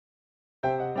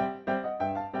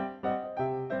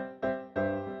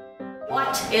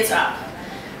What is up?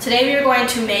 Today we are going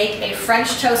to make a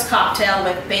French toast cocktail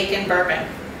with bacon bourbon.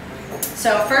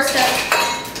 So first step,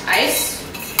 ice.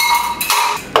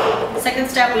 Second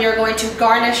step, we are going to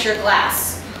garnish your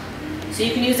glass. So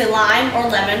you can use a lime or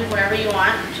lemon, whatever you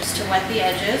want, just to wet the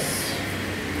edges.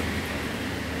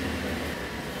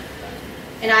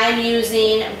 And I am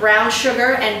using brown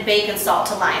sugar and bacon salt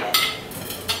to line it.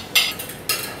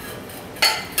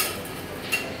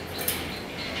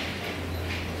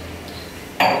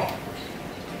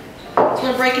 So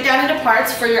I'm going to break it down into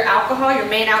parts. For your alcohol, your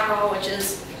main alcohol, which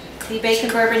is the bacon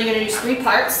bourbon, you're going to use 3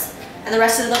 parts, and the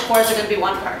rest of the liqueurs are going to be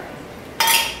 1 part.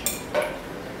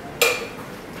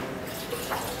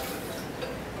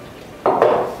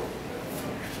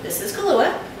 This is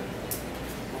Kahlua.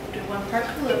 Do 1 part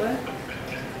Kahlua.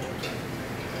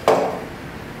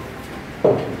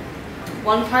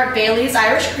 1 part Bailey's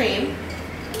Irish Cream.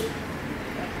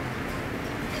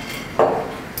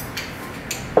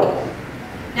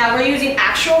 Now we're using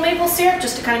actual maple syrup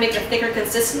just to kind of make a thicker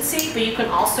consistency, but you can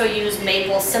also use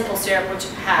maple simple syrup, which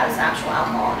has actual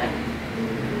alcohol in it.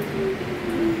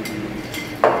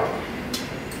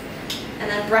 And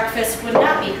then breakfast would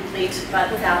not be complete, but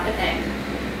without an egg.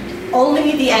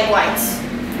 Only the egg whites.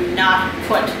 Do not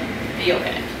put the yolk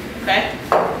in it, okay?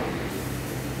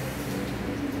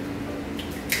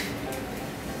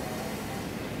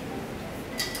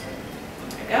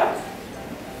 There we go.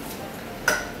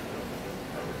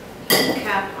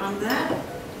 Cap on that.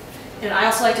 And I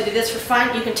also like to do this for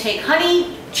fun. You can take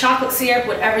honey, chocolate syrup,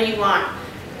 whatever you want.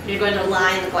 You're going to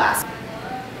line the glass.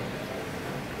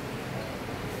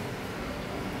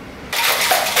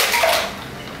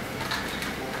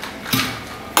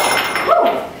 Woo!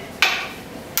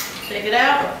 Take it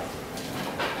out.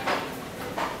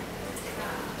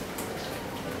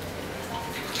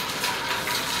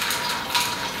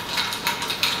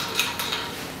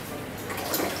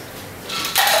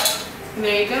 And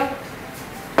there you go.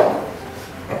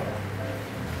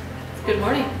 Good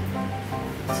morning.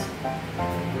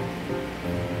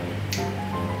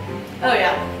 Oh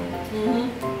yeah.